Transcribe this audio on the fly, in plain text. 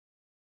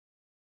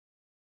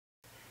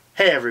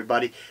Hey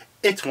everybody,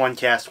 it's One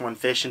Cast One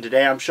Fish, and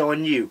today I'm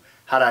showing you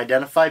how to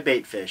identify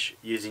bait fish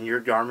using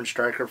your Garmin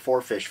Striker 4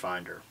 fish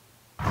finder.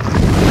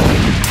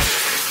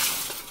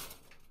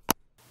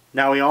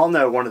 Now we all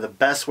know one of the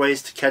best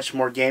ways to catch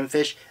more game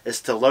fish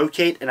is to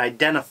locate and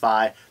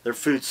identify their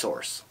food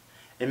source.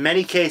 In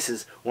many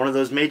cases, one of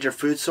those major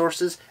food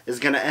sources is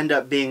going to end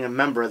up being a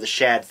member of the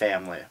shad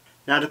family.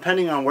 Now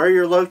depending on where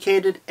you're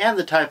located and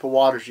the type of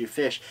waters you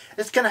fish,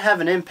 it's going to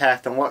have an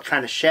impact on what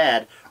kind of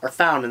shad are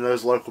found in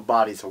those local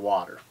bodies of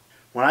water.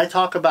 When I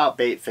talk about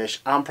bait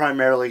fish, I'm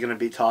primarily going to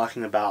be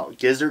talking about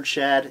gizzard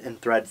shad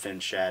and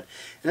threadfin shad.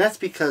 And that's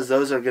because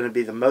those are going to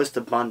be the most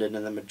abundant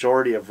in the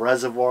majority of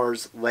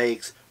reservoirs,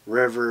 lakes,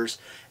 rivers,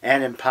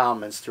 and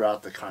impoundments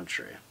throughout the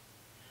country.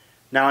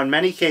 Now in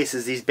many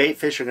cases, these bait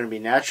fish are going to be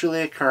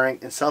naturally occurring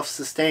and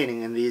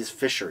self-sustaining in these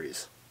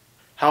fisheries.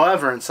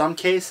 However, in some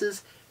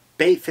cases,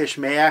 bait fish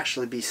may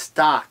actually be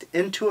stocked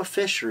into a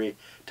fishery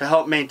to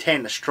help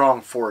maintain a strong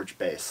forage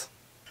base.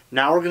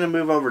 Now we're going to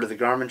move over to the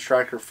Garmin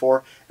Striker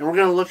 4 and we're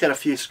going to look at a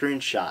few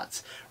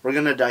screenshots. We're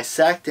going to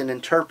dissect and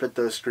interpret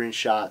those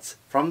screenshots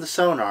from the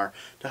sonar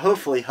to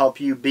hopefully help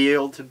you be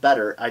able to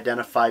better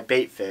identify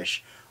bait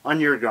fish on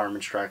your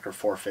Garmin Striker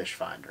 4 fish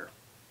finder.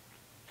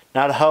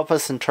 Now to help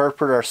us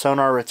interpret our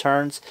sonar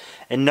returns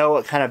and know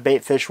what kind of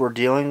bait fish we're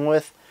dealing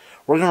with,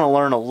 we're going to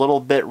learn a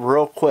little bit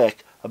real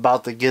quick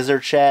about the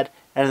gizzard shad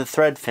and the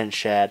threadfin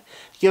shad,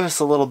 give us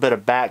a little bit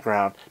of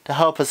background to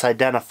help us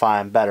identify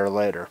them better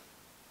later.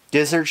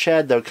 Gizzard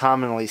shad, though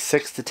commonly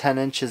 6 to 10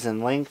 inches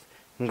in length,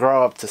 can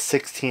grow up to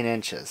 16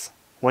 inches.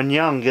 When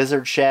young,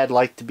 gizzard shad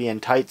like to be in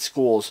tight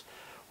schools,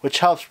 which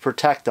helps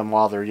protect them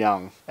while they're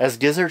young. As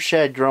gizzard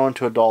shad grow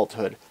into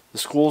adulthood, the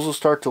schools will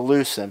start to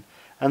loosen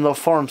and they'll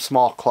form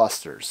small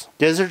clusters.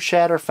 Gizzard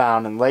shad are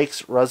found in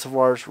lakes,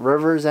 reservoirs,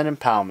 rivers, and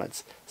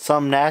impoundments,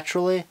 some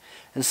naturally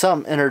and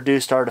some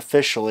introduced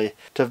artificially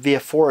to be a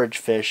forage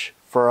fish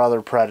for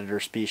other predator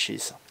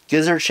species.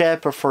 Gizzard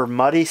shad prefer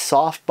muddy,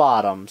 soft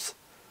bottoms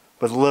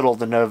with little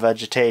to no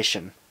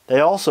vegetation. They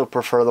also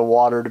prefer the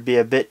water to be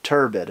a bit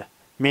turbid,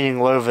 meaning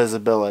low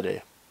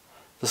visibility.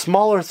 The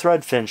smaller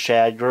threadfin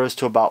shad grows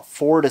to about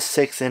 4 to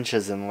 6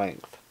 inches in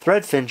length.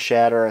 Threadfin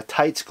shad are a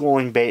tight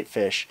schooling bait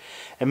fish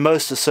and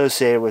most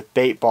associated with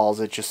bait balls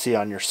that you see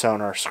on your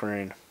sonar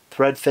screen.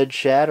 Threadfin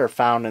shad are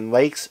found in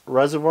lakes,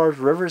 reservoirs,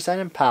 rivers,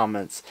 and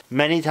impoundments,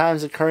 many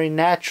times occurring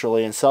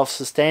naturally and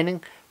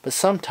self-sustaining, but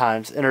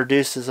sometimes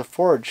introduced as a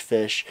forage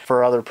fish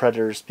for other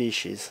predator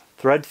species.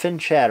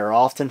 Threadfin shad are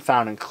often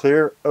found in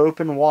clear,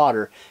 open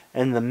water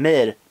in the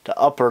mid to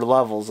upper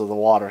levels of the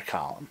water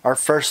column. Our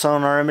first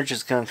sonar image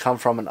is going to come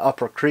from an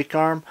upper creek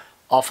arm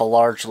off a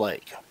large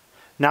lake.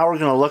 Now we're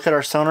going to look at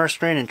our sonar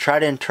screen and try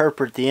to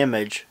interpret the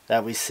image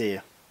that we see.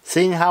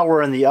 Seeing how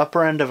we're in the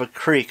upper end of a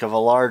creek of a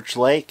large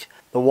lake,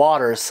 the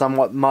water is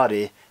somewhat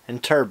muddy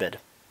and turbid.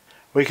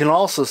 We can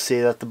also see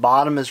that the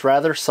bottom is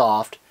rather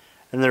soft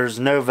and there is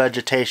no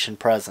vegetation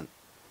present.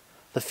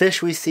 The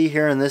fish we see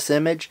here in this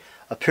image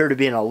appear to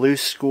be in a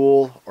loose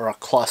school or a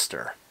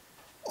cluster.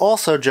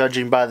 Also,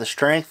 judging by the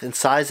strength and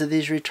size of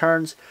these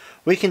returns,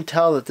 we can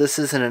tell that this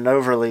isn't an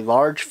overly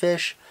large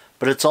fish,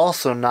 but it's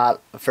also not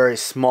a very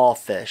small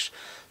fish,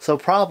 so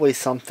probably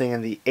something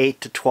in the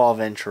 8 to 12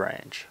 inch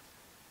range.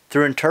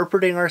 Through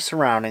interpreting our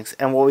surroundings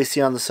and what we see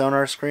on the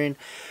sonar screen,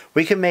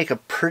 we can make a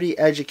pretty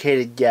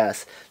educated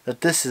guess that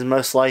this is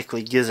most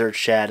likely gizzard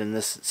shad in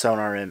this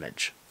sonar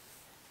image.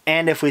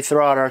 And if we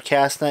throw out our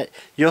cast net,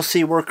 you'll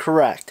see we're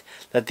correct,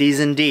 that these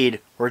indeed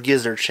were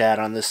gizzard shad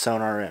on this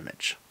sonar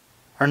image.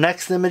 Our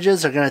next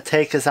images are going to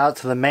take us out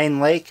to the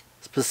main lake,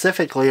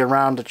 specifically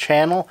around a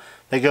channel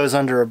that goes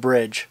under a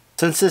bridge.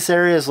 Since this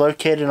area is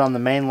located on the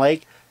main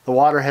lake, the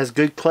water has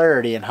good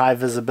clarity and high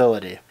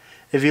visibility.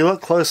 If you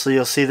look closely,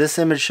 you'll see this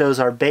image shows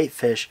our bait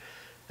fish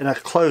in a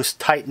close,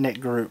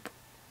 tight-knit group.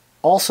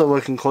 Also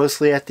looking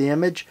closely at the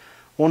image,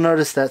 we'll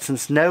notice that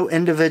since no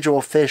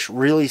individual fish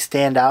really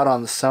stand out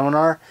on the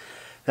sonar,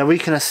 that we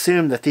can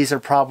assume that these are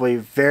probably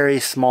very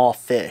small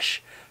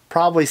fish,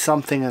 probably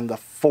something in the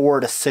 4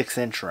 to 6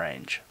 inch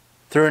range.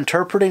 Through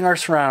interpreting our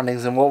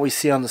surroundings and what we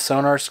see on the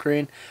sonar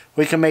screen,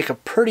 we can make a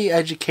pretty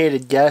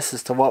educated guess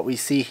as to what we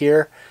see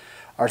here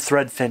are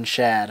threadfin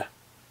shad.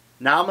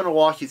 Now I'm going to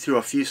walk you through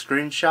a few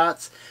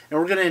screenshots and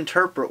we're going to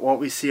interpret what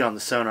we see on the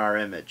sonar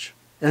image.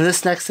 In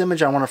this next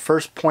image, I want to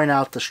first point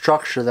out the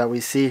structure that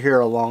we see here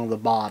along the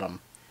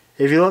bottom.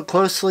 If you look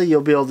closely,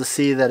 you'll be able to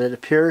see that it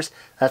appears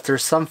that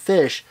there's some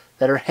fish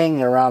that are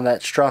hanging around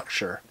that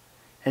structure.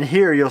 And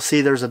here you'll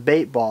see there's a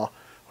bait ball,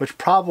 which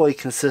probably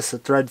consists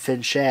of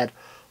threadfin shad,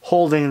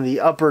 holding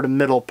the upper to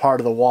middle part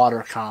of the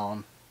water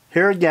column.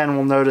 Here again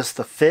we'll notice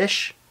the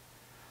fish,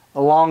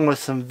 along with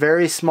some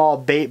very small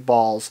bait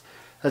balls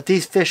that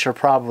these fish are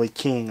probably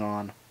keying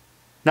on.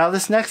 Now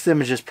this next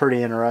image is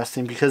pretty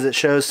interesting because it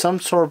shows some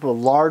sort of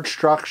large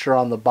structure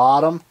on the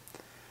bottom,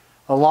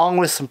 along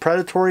with some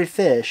predatory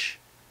fish,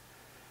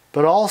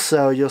 but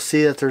also you'll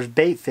see that there's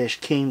bait fish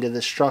keying to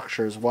this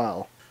structure as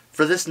well.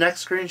 For this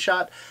next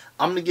screenshot,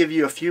 I'm going to give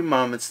you a few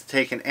moments to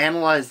take and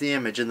analyze the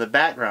image and the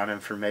background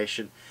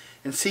information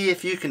and see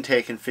if you can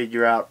take and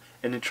figure out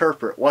and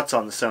interpret what's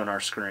on the sonar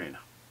screen.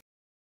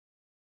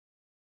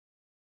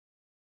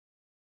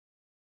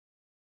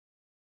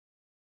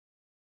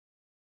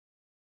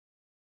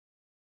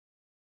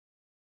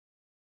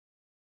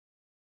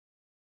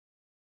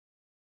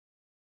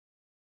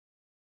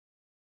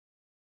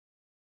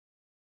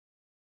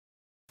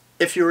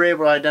 If you were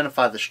able to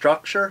identify the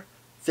structure,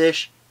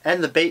 fish,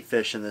 and the bait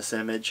fish in this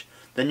image,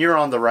 then you're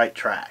on the right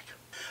track.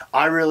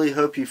 I really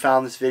hope you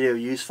found this video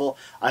useful.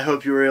 I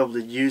hope you were able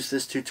to use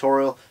this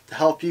tutorial to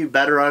help you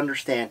better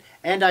understand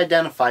and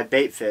identify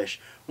bait fish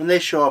when they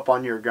show up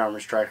on your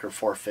Garmin Striker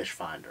 4 fish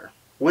finder,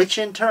 which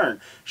in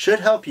turn should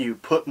help you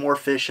put more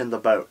fish in the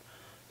boat.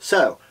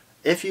 So,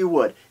 if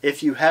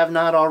you have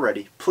not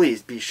already,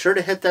 please be sure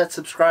to hit that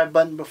subscribe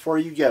button before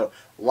you go.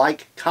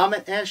 Like,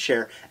 comment, and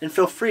share, and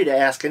feel free to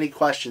ask any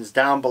questions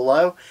down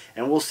below,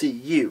 and we'll see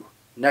you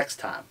next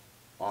time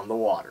on the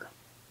water.